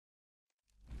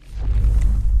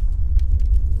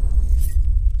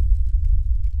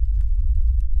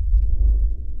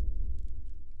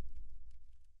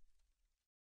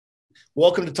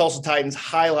Welcome to Tulsa Titans,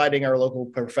 highlighting our local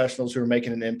professionals who are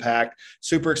making an impact.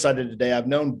 Super excited today. I've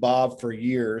known Bob for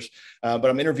years, but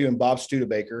I'm interviewing Bob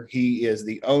Studebaker. He is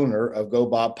the owner of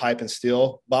GoBob Pipe and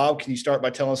Steel. Bob, can you start by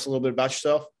telling us a little bit about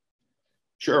yourself?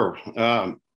 Sure.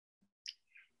 Well,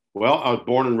 I was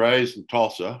born and raised in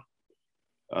Tulsa.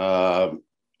 Uh,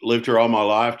 Lived here all my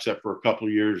life, except for a couple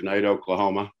of years in Ada,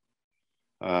 Oklahoma.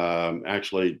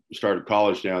 Actually started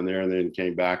college down there and then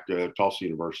came back to Tulsa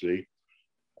University.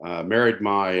 Married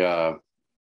my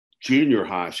junior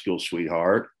high school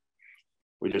sweetheart.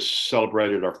 We just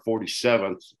celebrated our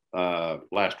 47th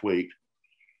last week.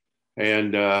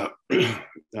 And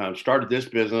started this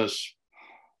business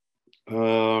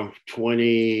 28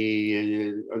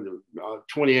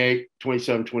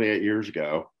 years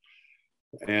ago.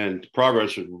 And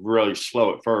progress was really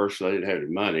slow at first. So I didn't have any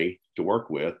money to work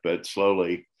with, but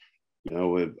slowly,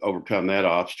 we've overcome that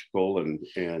obstacle and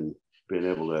been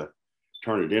able to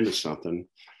turn it into something.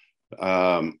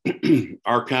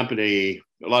 Our company,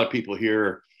 a lot of people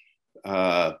hear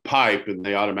pipe and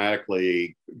they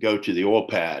automatically go to the oil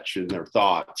patch in their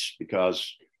thoughts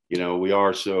because, we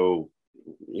are so,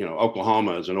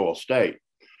 Oklahoma is an oil state.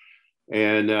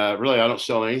 And really, I don't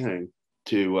sell anything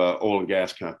to oil and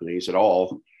gas companies at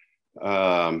all.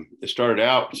 It started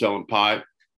out selling pipe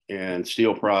and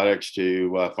steel products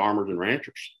to farmers and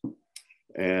ranchers.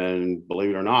 And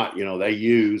believe it or not, they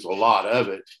use a lot of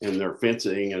it in their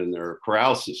fencing and in their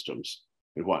corral systems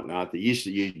and whatnot. They used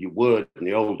to use wood in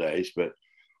the old days, but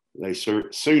they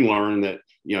soon learned that,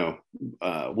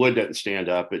 wood doesn't stand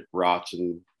up, it rots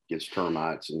and gets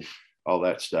termites and all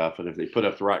that stuff. And if they put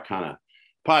up the right kind of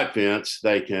pipe fence,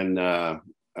 they can,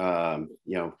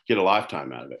 get a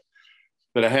lifetime out of it.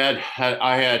 But I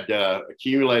had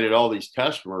accumulated all these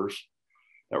customers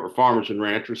that were farmers and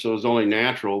ranchers, so it was only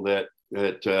natural that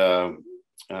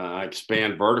I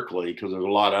expand vertically because there's a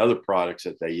lot of other products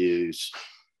that they use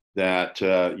that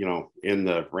in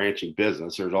the ranching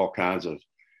business. There's all kinds of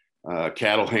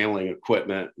cattle handling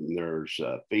equipment, and there's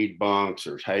feed bunks,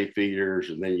 there's hay feeders,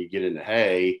 and then you get into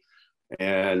hay.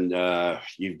 And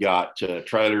you've got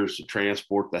trailers to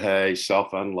transport the hay,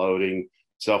 self-loading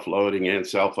and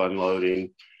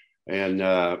self-unloading. And,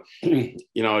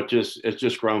 it's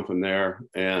just grown from there.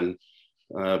 And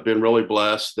been really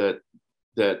blessed that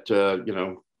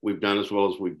we've done as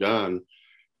well as we've done.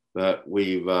 That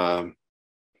we've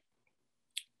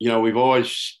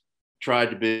always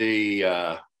tried to be,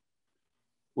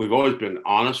 we've always been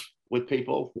honest with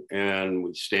people, and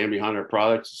we stand behind our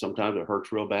products. Sometimes it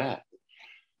hurts real bad.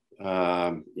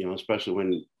 Especially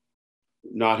when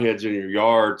knotheads in your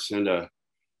yard send a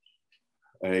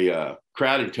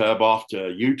crowding tub off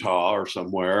to Utah or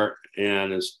somewhere,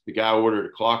 and it's the guy ordered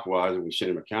it clockwise and we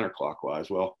send him a counterclockwise.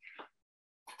 Well,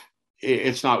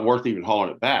 it's not worth even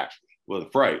hauling it back with a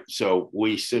freight. So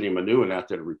we sent him a new one out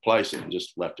there to replace it and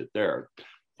just left it there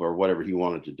for whatever he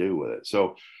wanted to do with it.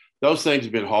 So those things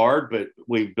have been hard, but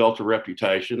we've built a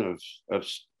reputation of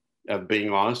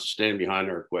being honest, standing behind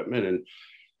our equipment,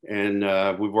 and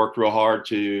we've worked real hard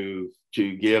to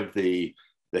give the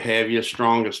heaviest,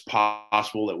 strongest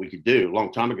possible that we could do. A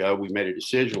long time ago, we made a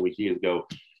decision we could either go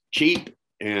cheap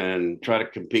and try to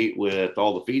compete with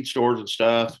all the feed stores and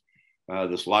stuff,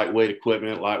 this lightweight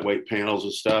equipment, lightweight panels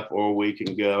and stuff, or we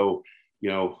can go,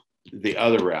 the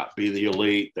other route, be the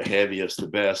elite, the heaviest, the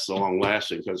best, the long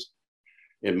lasting. Because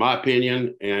in my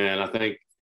opinion, and I think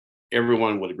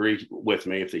everyone would agree with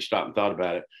me if they stopped and thought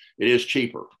about it, it is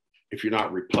cheaper if you're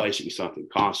not replacing something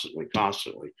constantly,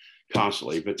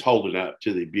 if it's holding up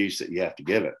to the abuse that you have to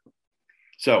give it.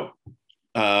 So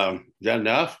is that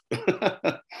enough?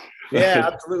 Yeah,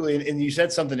 absolutely. And you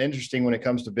said something interesting when it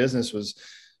comes to business was,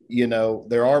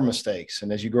 there are mistakes.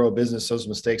 And as you grow a business, those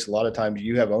mistakes, a lot of times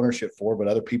you have ownership for, but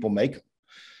other people make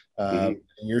them.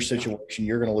 In your situation,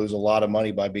 you're going to lose a lot of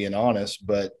money by being honest,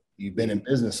 but you've been in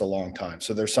business a long time.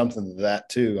 So there's something to that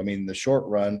too. I mean, in the short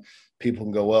run, people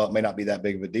can go, well, it may not be that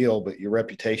big of a deal, but your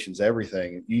reputation's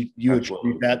everything. You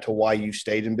attribute that to why you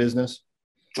stayed in business?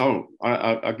 Oh,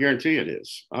 I guarantee it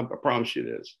is. I promise you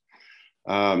it is.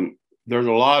 There's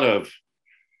a lot of,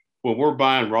 when we're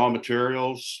buying raw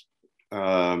materials,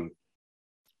 there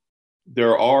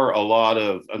are a lot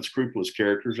of unscrupulous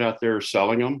characters out there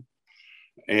selling them.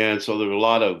 And so there's a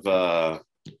lot of,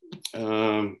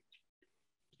 you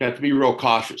have to be real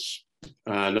cautious.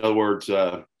 In other words,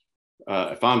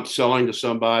 if I'm selling to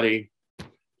somebody,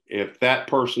 if that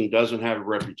person doesn't have a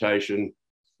reputation,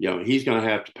 he's going to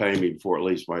have to pay me before it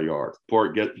leaves my yard, before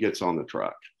it gets on the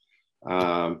truck.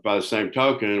 By the same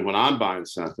token, when I'm buying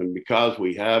something, because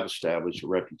we have established a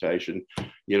reputation,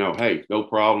 hey, no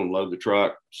problem, load the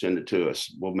truck, send it to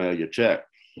us. We'll mail you a check.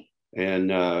 and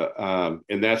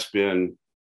that's been,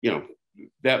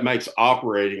 that makes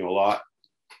operating a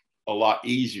lot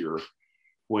easier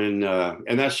when,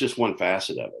 and that's just one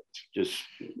facet of it. Just,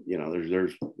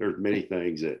 there's many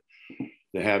things that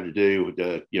have to do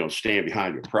with stand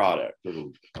behind your product. There's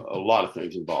a lot of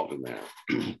things involved in that.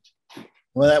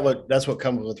 Well, that's what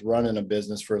comes with running a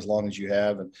business for as long as you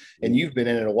have, and you've been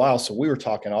in it a while. So we were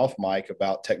talking off mic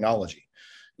about technology.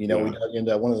 We dug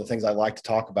into one of the things I like to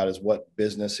talk about is what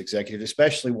business executives,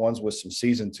 especially ones with some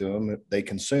season to them, they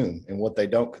consume and what they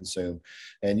don't consume.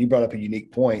 And you brought up a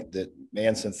unique point that,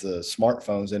 man, since the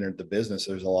smartphones entered the business,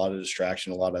 there's a lot of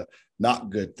distraction, a lot of not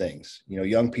good things.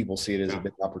 Young people see it as a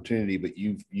big opportunity, but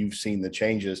you've seen the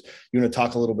changes. You want to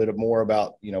talk a little bit more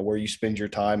about, where you spend your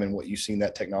time and what you've seen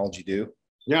that technology do?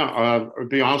 Yeah, to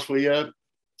be honest with you,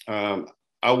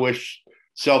 I wish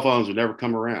cell phones would never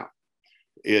come around.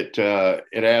 It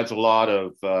adds a lot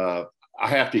of, I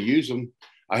have to use them.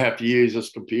 I have to use this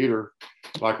computer,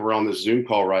 like we're on this Zoom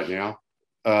call right now,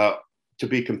 to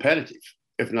be competitive,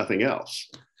 if nothing else.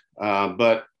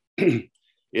 But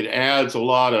it adds a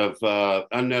lot of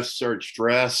unnecessary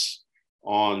stress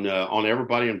on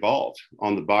everybody involved,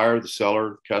 on the buyer, the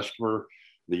seller, customer,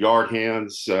 the yard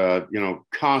hands,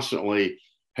 constantly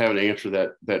having to answer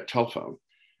that telephone.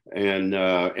 And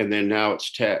then now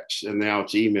it's text, and now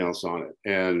it's emails on it.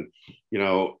 And,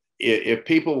 if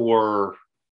people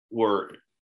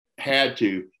had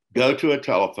to go to a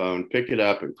telephone, pick it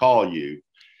up and call you,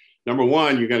 number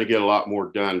one, you're going to get a lot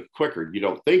more done quicker. You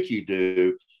don't think you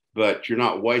do, but you're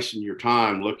not wasting your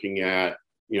time looking at,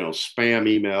 spam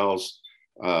emails,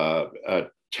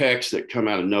 texts that come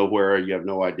out of nowhere. You have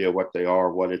no idea what they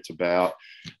are, what it's about.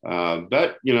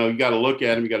 But, you got to look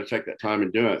at them. You got to take that time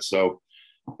and do it. So,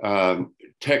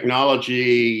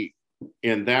 technology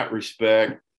in that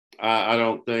respect, I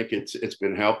don't think it's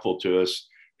been helpful to us,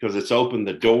 because it's opened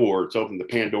the door, it's opened the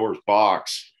Pandora's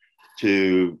box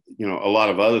to, a lot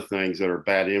of other things that are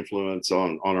bad influence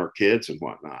on our kids and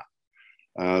whatnot.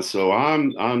 So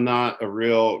I'm not a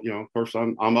real, of course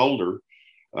I'm older.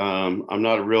 I'm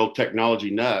not a real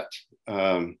technology nut.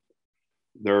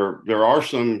 There are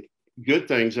some good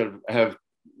things that have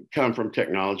come from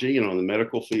technology, in the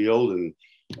medical field, and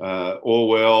oil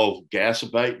well gas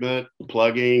abatement,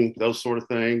 plugging, those sort of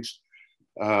things.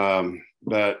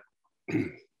 But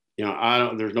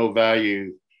there's no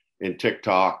value in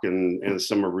TikTok and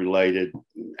some related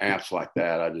apps like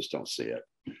that. I just don't see it.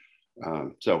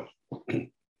 So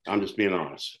I'm just being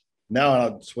honest.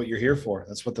 No, that's what you're here for.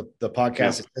 That's what the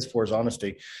podcast is for, is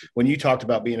honesty. When you talked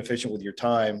about being efficient with your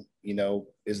time,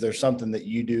 is there something that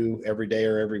you do every day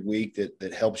or every week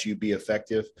that helps you be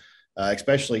effective?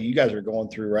 Especially you guys are going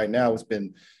through right now. It's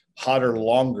been hotter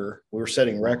longer. We were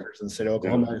setting records in the state of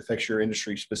Oklahoma manufacturer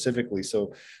industry specifically.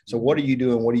 So what are you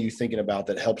doing? What are you thinking about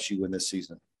that helps you in this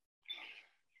season?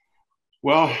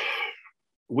 Well,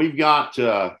 we've got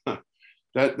that.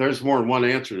 There's more than one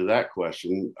answer to that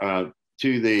question.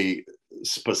 To the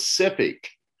specific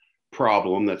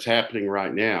problem that's happening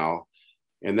right now,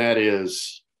 and that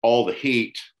is all the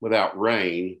heat without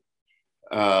rain.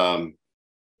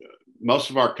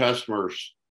 Most of our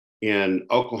customers in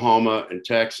Oklahoma and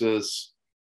Texas,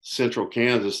 central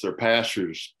Kansas, their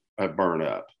pastures have burned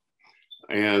up.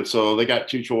 And so they got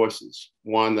two choices.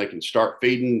 One, they can start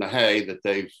feeding the hay that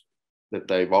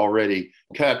they've already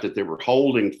cut, that they were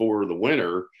holding for the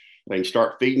winter. They can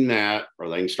start feeding that, or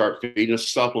they can start feeding a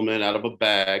supplement out of a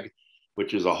bag,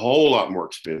 which is a whole lot more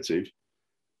expensive.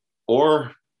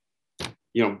 Or,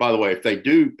 by the way, if they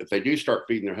do start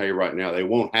feeding their hay right now, they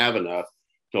won't have enough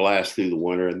to last through the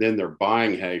winter, and then they're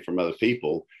buying hay from other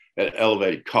people at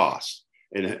elevated costs.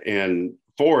 And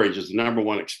forage is the number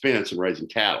one expense in raising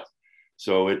cattle,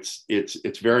 so it's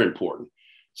very important.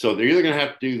 So they're either going to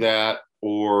have to do that,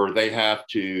 or they have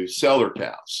to sell their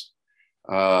cows.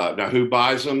 Now, who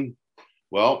buys them?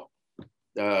 Well,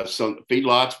 some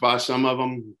feedlots buy some of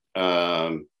them.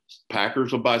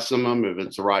 Packers will buy some of them if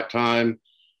it's the right time.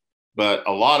 But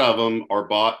a lot of them are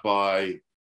bought by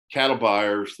cattle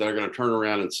buyers that are going to turn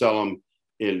around and sell them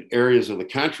in areas of the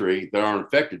country that aren't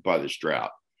affected by this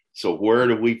drought. So where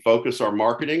do we focus our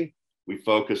marketing? We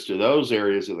focus to those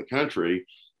areas of the country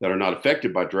that are not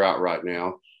affected by drought right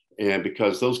now. And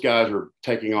because those guys are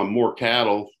taking on more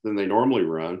cattle than they normally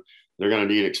run, they're going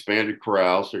to need expanded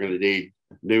corrals. They're going to need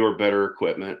newer, better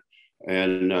equipment.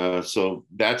 And so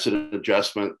that's an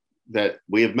adjustment that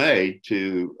we have made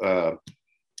to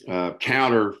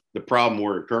counter the problem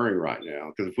we're incurring right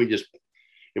now. Because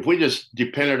if we just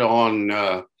depended on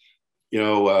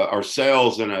our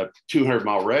sales in a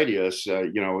 200-mile radius,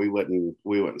 we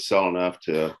wouldn't sell enough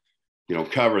to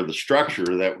cover the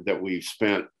structure that we've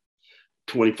spent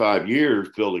 25 years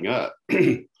building up.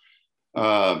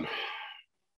 On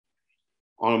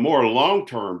a more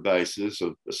long-term basis,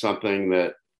 of something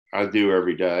that I do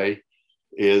every day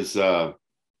is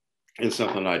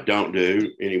something I don't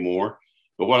do anymore.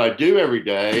 But what I do every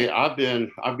day, I've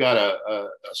got a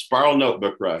spiral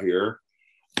notebook right here,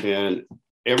 and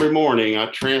every morning I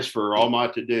transfer all my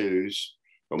to-dos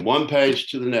from one page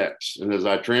to the next. And as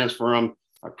I transfer them,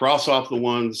 I cross off the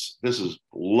ones, this is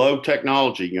low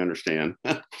technology, you understand.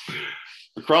 I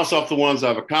cross off the ones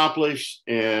I've accomplished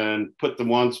and put the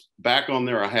ones back on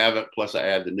there I haven't, plus I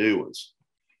add the new ones.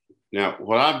 Now,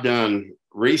 what I've done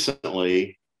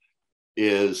recently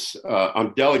is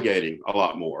I'm delegating a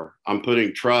lot more. I'm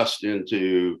putting trust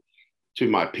into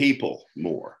my people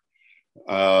more.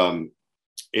 And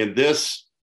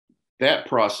that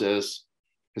process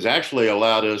has actually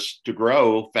allowed us to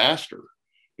grow faster,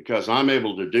 because I'm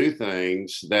able to do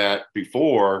things that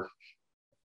before,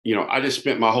 I just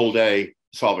spent my whole day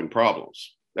solving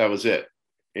problems. That was it.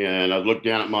 And I looked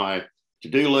down at my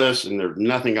to-do list and there's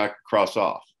nothing I could cross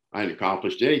off. I hadn't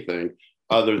accomplished anything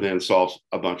other than solve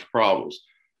a bunch of problems.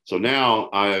 So now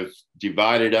I've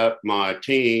divided up my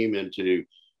team into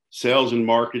sales and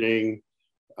marketing,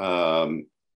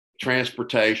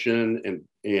 transportation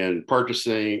and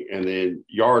purchasing, and then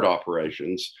yard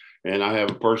operations. And I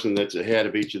have a person that's ahead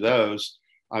of each of those.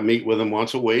 I meet with them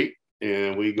once a week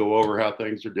and we go over how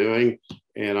things are doing.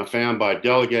 And I found by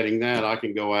delegating that, I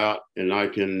can go out and I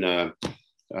can,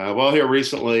 here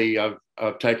recently I've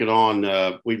taken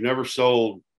on, we've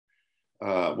sold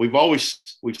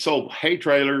hay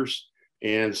trailers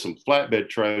and some flatbed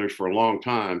trailers for a long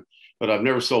time, but I've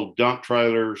never sold dump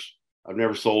trailers. I've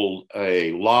never sold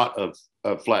a lot of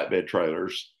flatbed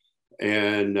trailers.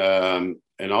 And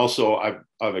also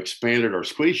I've expanded our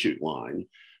squeeze chute line,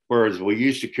 whereas we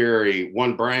used to carry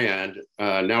one brand.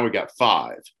 Now we got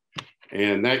 5.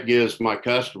 And that gives my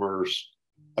customers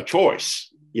a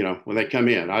choice, when they come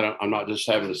in. I'm not just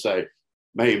having to say,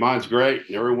 hey, mine's great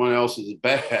and everyone else is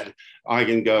bad. I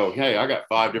can go, hey, I got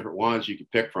 5 different ones you can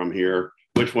pick from here.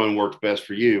 Which one works best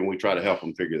for you? And we try to help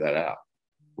them figure that out.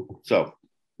 So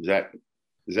is that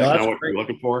kind of what you're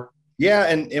looking for? Yeah.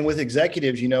 And with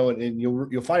executives, and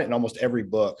you'll find it in almost every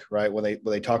book, right? When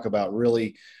they talk about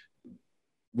really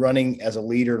running as a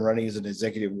leader and running as an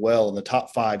executive well, in the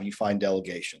top 5, you find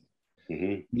delegation.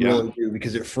 Mm-hmm. You really do,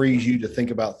 because it frees you to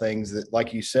think about things that,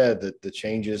 like you said, that the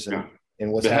changes and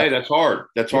what's happening. Hey, that's hard.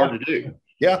 That's hard to do.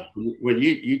 Yeah. When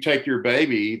you take your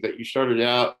baby that you started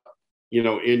out,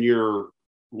 in your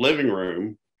living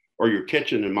room or your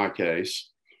kitchen, in my case,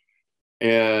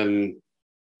 and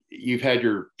you've had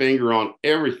your finger on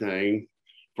everything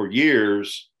for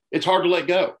years, it's hard to let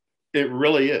go. It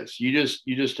really is. You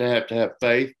just have to have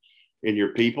faith in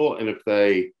your people. And if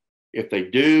they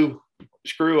do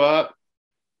screw up,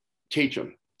 teach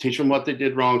them what they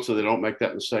did wrong so they don't make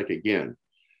that mistake again.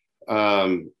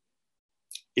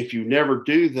 If you never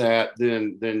do that,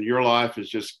 then your life is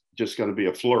just going to be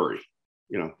a flurry,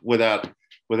 without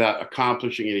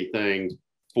accomplishing anything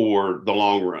for the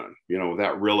long run,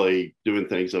 without really doing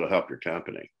things that'll help your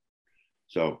company.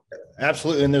 So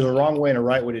absolutely. And there's a wrong way and a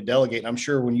right way to delegate. And I'm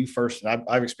sure when you first, and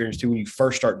I've experienced too, when you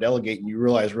first start delegating, you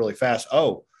realize really fast,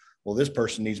 oh, well, this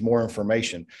person needs more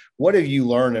information. What have you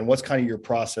learned, and what's kind of your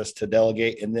process to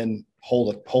delegate and then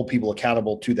hold people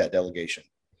accountable to that delegation?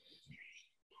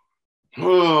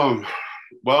 Well,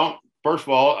 first of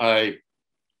all,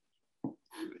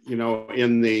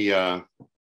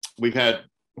 we've had,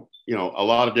 a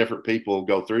lot of different people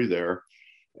go through there,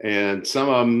 and some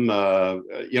of them,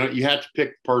 you have to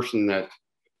pick the person that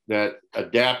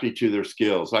adapted to their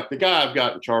skills. Like the guy I've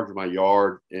got in charge of my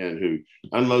yard and who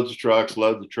unloads the trucks,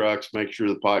 loads the trucks, make sure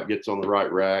the pipe gets on the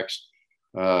right racks,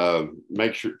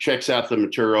 make sure, checks out the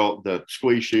material, the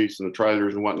squeeze chutes and the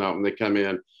trailers and whatnot when they come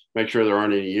in, make sure there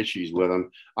aren't any issues with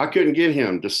them. I couldn't get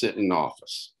him to sit in an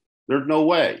office. There's no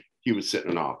way he would sit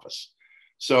in an office.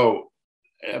 So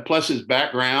plus his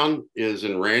background is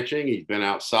in ranching. He's been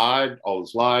outside all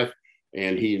his life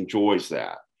and he enjoys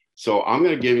that. So I'm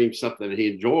going to give him something that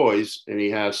he enjoys and he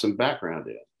has some background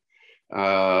in.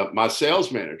 My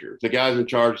sales manager, the guy's in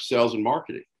charge of sales and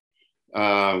marketing,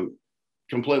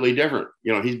 completely different.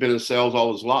 He's been in sales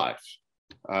all his life.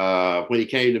 When he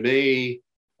came to me,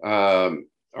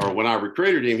 or when I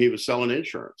recruited him, he was selling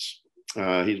insurance.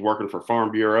 He's working for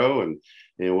Farm Bureau and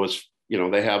it was,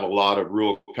 they have a lot of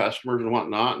rural customers and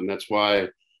whatnot. And that's why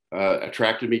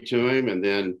attracted me to him. And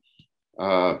then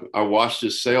I watched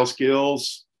his sales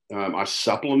skills. I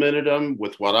supplemented him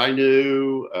with what I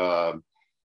knew.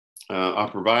 I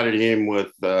provided him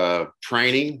with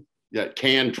training, that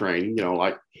canned training,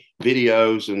 like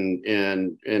videos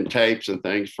and tapes and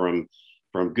things from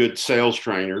good sales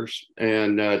trainers,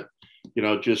 and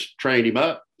just trained him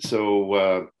up.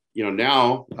 So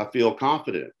now I feel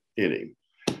confident in him.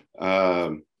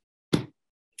 I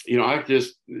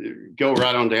just go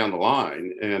right on down the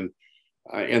line, and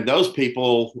those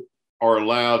people are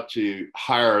allowed to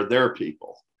hire their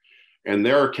people, and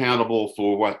they're accountable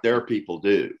for what their people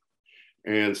do.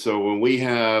 And so when we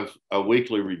have a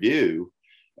weekly review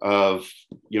of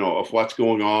what's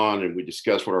going on, and we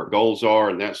discuss what our goals are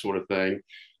and that sort of thing,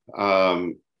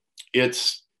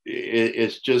 it's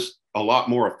just a lot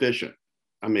more efficient.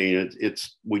 I mean,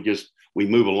 we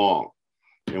move along,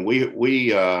 and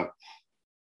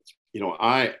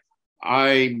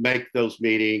I make those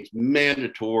meetings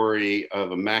mandatory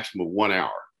of a maximum of 1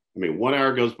 hour. I mean, 1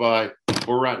 hour goes by,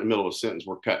 we're right in the middle of a sentence,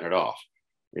 we're cutting it off.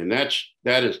 And that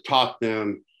has taught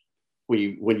them,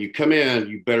 when you come in,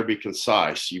 you better be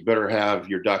concise. You better have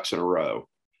your ducks in a row,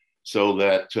 so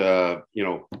that,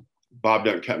 Bob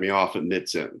doesn't cut me off in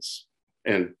mid-sentence.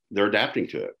 And they're adapting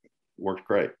to it. Works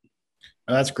great.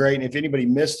 That's great. And if anybody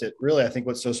missed it, really, I think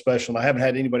what's so special, and I haven't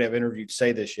had anybody I've interviewed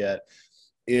say this yet,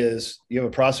 is you have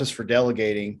a process for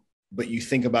delegating, but you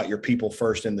think about your people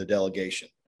first in the delegation.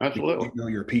 Absolutely. You know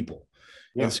your people.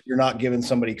 Yeah. And so you're not giving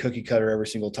somebody cookie cutter every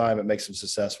single time. It makes them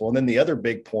successful. And then the other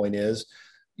big point is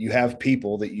you have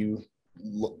people that you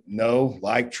know,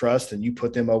 like, trust, and you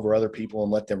put them over other people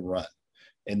and let them run.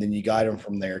 And then you guide them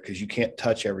from there, because you can't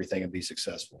touch everything and be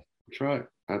successful. That's right.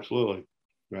 Absolutely.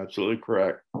 You're absolutely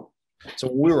correct.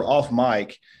 So we were off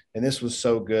mic, and this was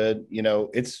so good.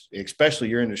 It's especially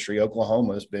your industry.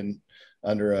 Oklahoma has been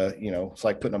under it's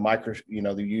like putting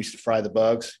a they used to fry the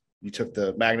bugs. You took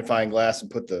the magnifying glass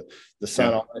and put the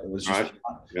sun on it. It was just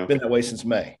been that way since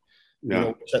May.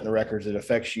 Yeah. Setting the records, it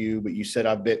affects you, but you said,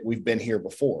 we've been here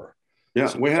before. Yeah,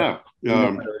 so we have.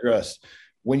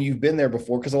 When you've been there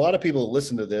before, because a lot of people that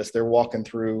listen to this, they're walking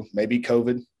through maybe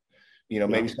COVID,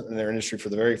 maybe something in their industry for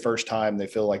the very first time. They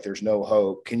feel like there's no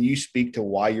hope. Can you speak to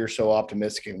why you're so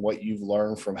optimistic and what you've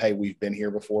learned from, hey, we've been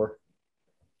here before?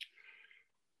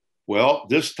 Well,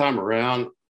 this time around,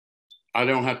 I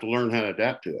don't have to learn how to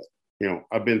adapt to it.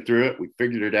 I've been through it. We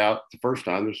figured it out the first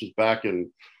time. This was back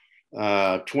in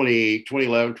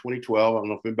 2011, 2012. I don't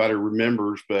know if anybody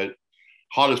remembers, but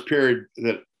hottest period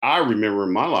that I remember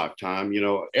in my lifetime,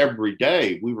 every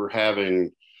day we were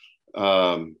having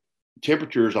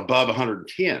temperatures above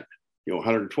 110,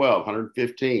 112,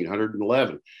 115,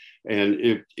 111.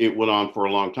 And it went on for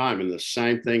a long time. And the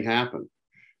same thing happened.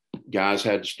 Guys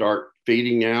had to start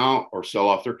feeding out or sell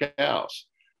off their cows.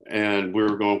 And we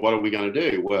were going, what are we going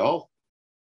to do? Well,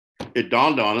 it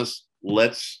dawned on us,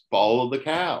 let's follow the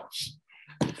cows.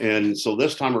 And so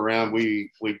this time around,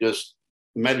 we just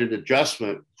made an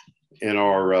adjustment in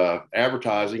our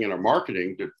advertising and our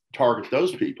marketing to target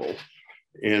those people,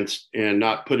 and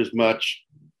not put as much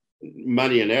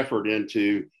money and effort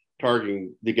into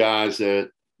targeting the guys that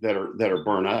are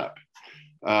burnt up.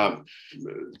 Now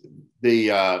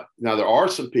there are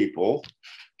some people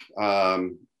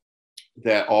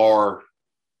that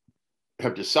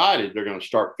have decided they're going to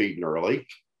start feeding early.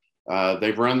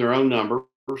 They've run their own numbers.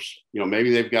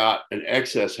 Maybe they've got an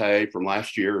excess hay from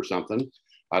last year or something.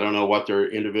 I don't know what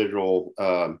their individual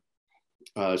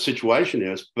situation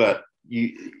is, but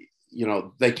you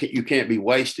can't be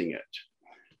wasting it.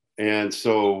 And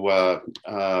so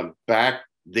back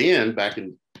in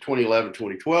 2011,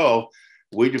 2012,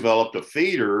 we developed a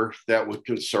feeder that would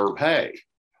conserve hay.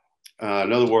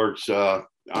 In other words,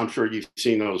 I'm sure you've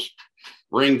seen those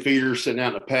ring feeders sitting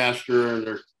out in the pasture, and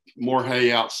there's more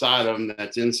hay outside of them than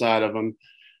that's inside of them.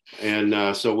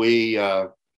 And so we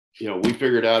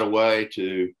figured out a way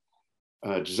to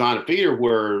design a feeder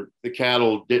where the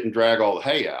cattle didn't drag all the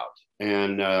hay out.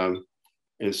 And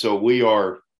so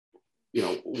we're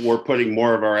putting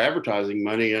more of our advertising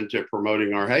money into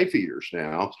promoting our hay feeders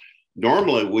now.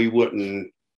 Normally, we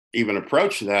wouldn't even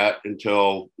approach that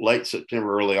until late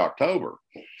September, early October,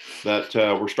 but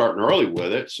we're starting early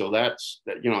with it. So that's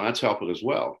helping as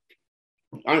well.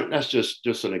 That's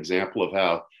just an example of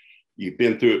how you've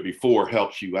been through it before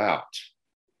helps you out.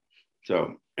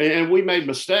 So, and we made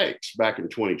mistakes back in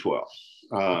 2012.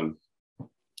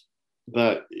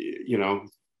 But,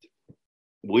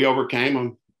 we overcame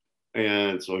them.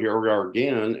 And so here we are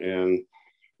again. And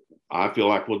I feel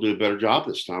like we'll do a better job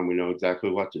this time. We know exactly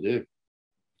what to do.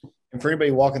 And for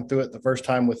anybody walking through it the first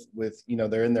time with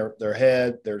they're in their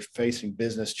head, they're facing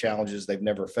business challenges they've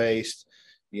never faced.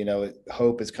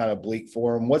 Hope is kind of bleak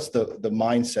for them. What's the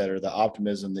mindset or the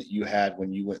optimism that you had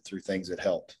when you went through things that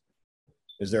helped?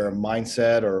 Is there a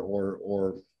mindset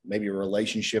or maybe a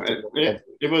relationship that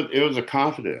it was a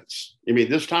confidence. I mean,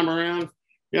 this time around,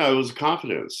 yeah, it was a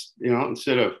confidence.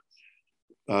 Instead of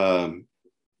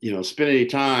spending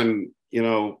time,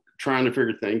 trying to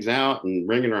figure things out and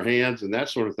wringing our hands and that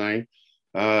sort of thing.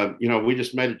 We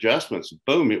just made adjustments.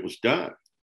 Boom, it was done.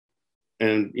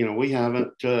 And we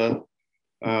haven't.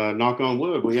 Knock on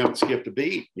wood, we haven't skipped a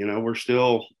beat. We're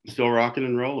still rocking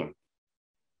and rolling.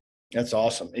 That's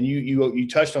awesome. And you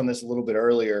touched on this a little bit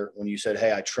earlier when you said,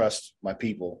 "Hey, I trust my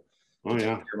people." Oh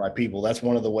yeah, my people. That's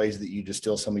one of the ways that you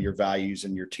distill some of your values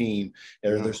in your team.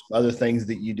 There's some other things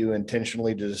that you do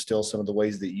intentionally to distill some of the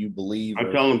ways that you believe.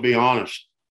 I tell them be honest,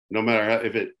 no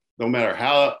matter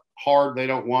how hard they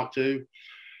don't want to.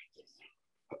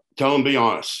 Tell them be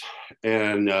honest,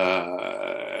 and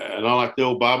I like the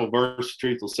old Bible verse: "The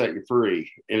truth will set you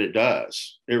free," and it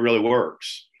does. It really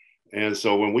works. And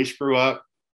so when we screw up,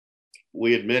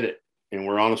 we admit it, and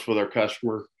we're honest with our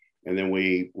customer, and then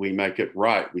we make it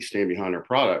right. We stand behind our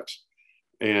products,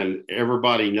 and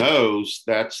everybody knows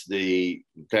that's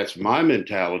my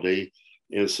mentality,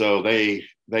 and so they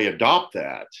adopt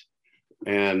that,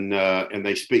 and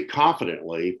they speak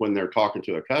confidently when they're talking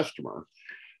to a customer.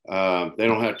 They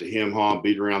don't have to hem haw,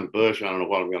 beat around the bush. I don't know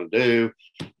what I'm going to do.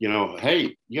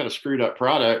 Hey, you got a screwed up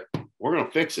product. We're going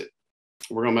to fix it.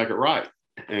 We're going to make it right.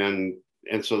 And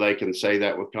so they can say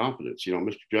that with confidence.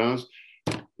 Mr. Jones,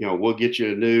 we'll get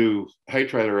you a new hay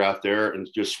trailer out there and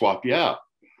just swap you out.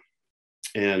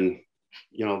 And,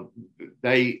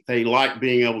 they like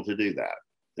being able to do that.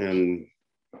 And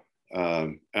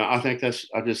I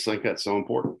just think that's so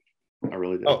important. I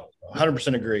really do. Oh,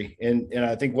 100% agree. And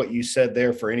I think what you said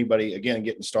there for anybody, again,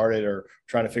 getting started or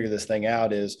trying to figure this thing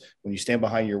out is when you stand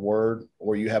behind your word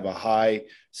or you have a high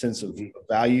sense of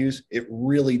values, it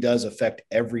really does affect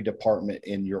every department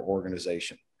in your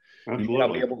organization. Absolutely. You may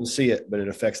not be able to see it, but it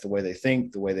affects the way they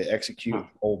think, the way they execute,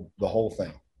 the whole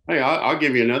thing. Hey, I'll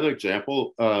give you another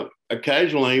example.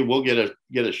 Occasionally we'll get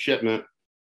a shipment,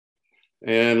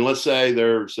 and let's say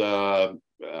there's the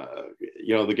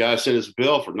guy sent us a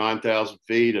bill for 9,000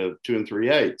 feet of 2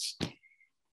 3/8.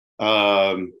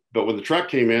 But when the truck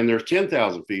came in, there's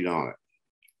 10,000 feet on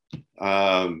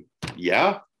it.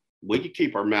 Yeah, we could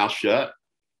keep our mouth shut,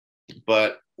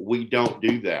 but we don't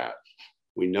do that.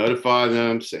 We notify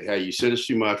them, say, "Hey, you sent us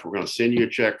too much. We're going to send you a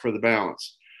check for the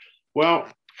balance." Well,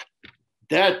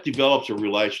 that develops a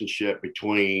relationship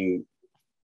between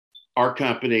our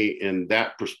company and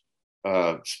that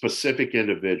specific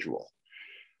individual.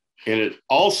 And it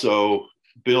also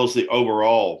builds the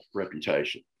overall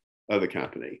reputation of the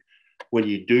company when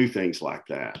you do things like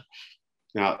that.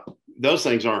 Now, those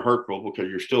things aren't hurtful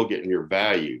because you're still getting your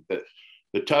value. But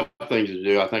the tough things to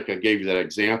do, I think I gave you that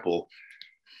example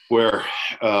where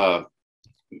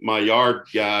my yard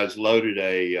guys loaded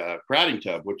a crowding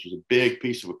tub, which is a big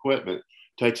piece of equipment,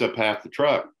 takes up half the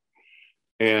truck.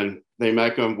 And we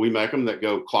make them that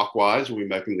go clockwise, and we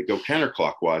make them that go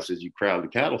counterclockwise as you crowd the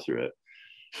cattle through it.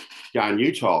 Guy in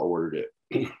Utah ordered it.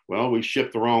 Well, we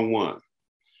shipped the wrong one.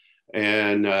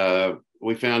 And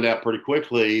we found out pretty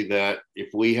quickly that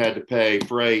if we had to pay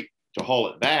freight to haul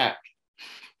it back,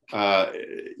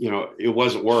 it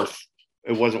wasn't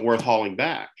worth hauling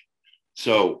back.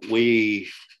 So we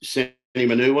sent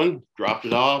him a new one, dropped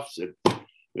it off, said,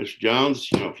 "Mr. Jones,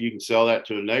 if you can sell that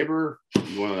to a neighbor,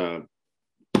 you want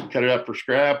to cut it up for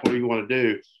scrap, what do you want to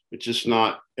do? It's just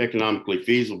not economically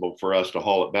feasible for us to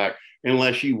haul it back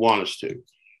unless you want us to."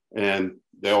 And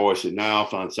they always said, "No, I'll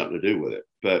find something to do with it."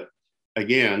 But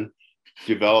again,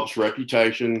 develops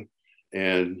reputation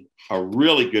and a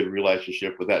really good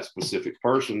relationship with that specific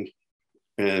person.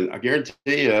 And I guarantee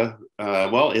you,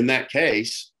 in that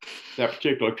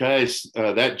particular case,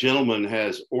 that gentleman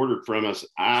has ordered from us,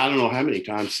 I don't know how many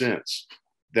times since,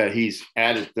 that he's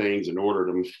added things and ordered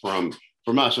them from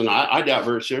us. And I doubt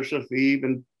very seriously if he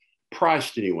even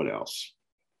priced anyone else.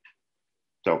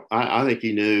 So I think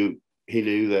he knew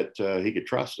that he could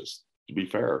trust us, to be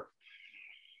fair.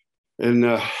 And,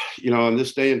 in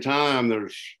this day and time,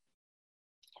 there's,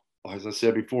 as I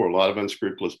said before, a lot of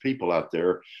unscrupulous people out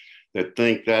there that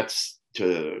think that's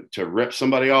to rip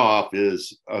somebody off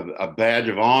is a badge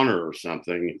of honor or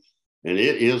something. And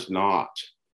it is not.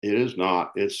 It is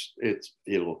not.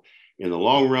 It'll, in the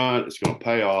long run, it's going to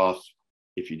pay off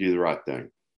if you do the right thing.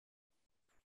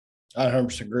 I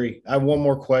 100% agree. I have one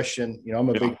more question. I'm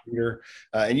a big reader,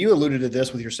 and you alluded to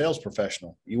this with your sales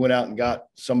professional. You went out and got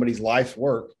somebody's life's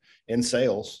work in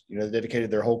sales, they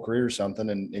dedicated their whole career to something,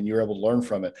 and you were able to learn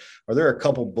from it. Are there a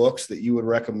couple books that you would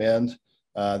recommend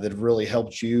that have really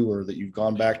helped you or that you've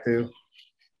gone back to?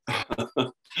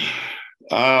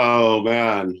 Oh,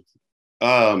 man.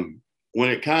 When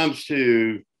it comes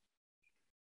to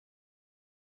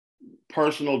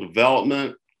personal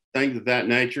development, things of that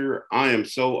nature, I am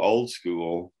so old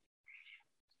school.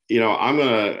 I'm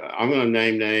gonna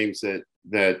name names that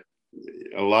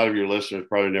a lot of your listeners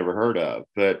probably never heard of.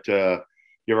 But you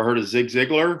ever heard of Zig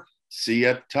Ziglar? See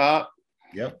at the top.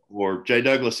 Yep. Or J.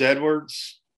 Douglas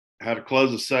Edwards, How to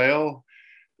Close a Sale.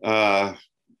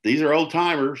 These are old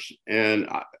timers, and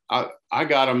I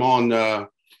got them on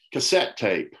cassette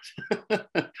tape,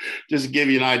 just to give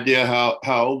you an idea how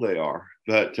old they are.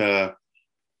 But they're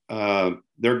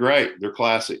great. They're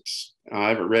classics. I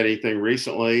haven't read anything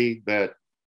recently that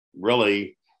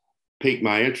really piqued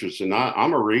my interest, and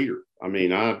I'm a reader. I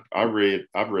mean, I've read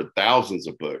thousands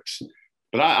of books,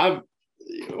 but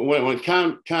when it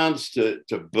comes to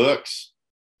books,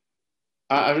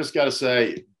 I just got to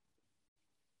say,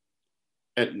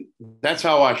 and that's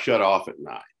how I shut off at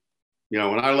night.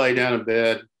 When I lay down in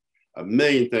bed, a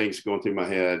million things going through my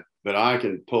head, but I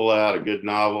can pull out a good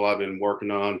novel I've been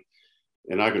working on,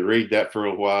 and I can read that for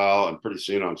a while, and pretty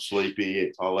soon I'm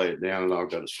sleepy. I'll lay it down and I'll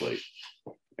go to sleep.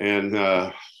 And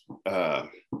I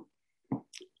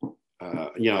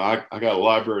got a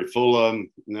library full of them.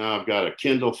 Now I've got a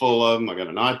Kindle full of them. I got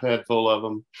an iPad full of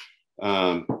them.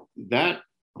 That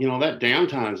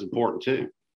downtime is important too.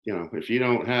 If you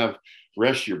don't have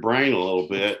rest your brain a little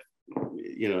bit,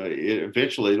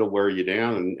 eventually it'll wear you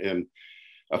down and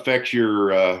affect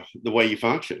your the way you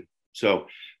function. So,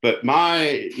 but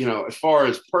as far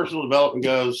as personal development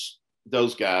goes,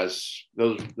 those guys,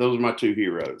 those are my two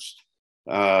heroes.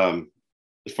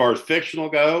 As far as fictional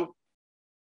go,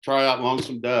 try out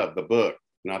Lonesome Dove, the book,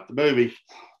 not the movie.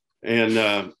 And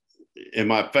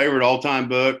my favorite all-time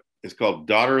book is called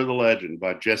Daughter of the Legend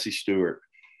by Jessie Stewart.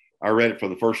 I read it for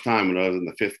the first time when I was in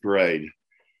the 5th grade,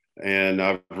 and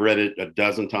I've read it a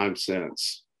dozen times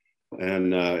since.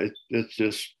 And it's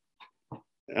just, I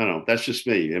don't know, that's just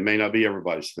me. It may not be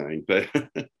everybody's thing, but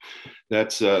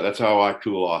that's how I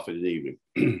cool off in the evening.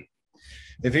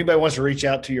 If anybody wants to reach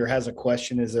out to you or has a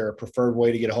question, is there a preferred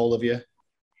way to get a hold of you?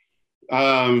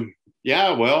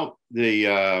 Yeah, well,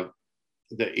 the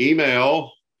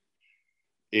email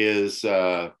is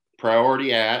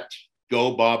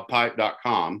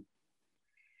priority@gobobpipe.com,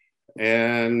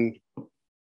 and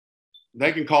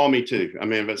they can call me too. I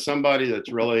mean, if it's somebody that's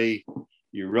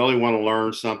you really want to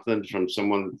learn something from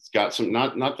someone that's got some,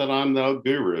 not that I'm the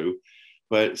guru,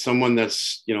 but someone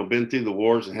that's, been through the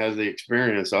wars and has the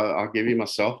experience, I'll give you my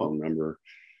cell phone number.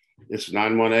 It's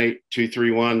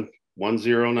 918-231-1090,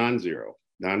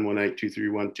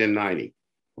 918-231-1090.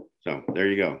 So there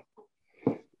you go.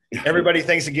 Everybody,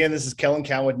 thanks again. This is Kellen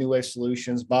Cowan with New Wave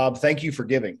Solutions. Bob, thank you for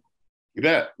giving. You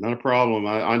bet. Not a problem.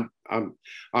 I'm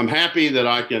happy that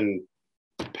I can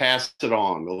pass it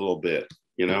on a little bit.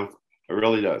 It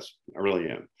really does. I really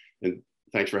am. And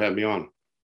thanks for having me on.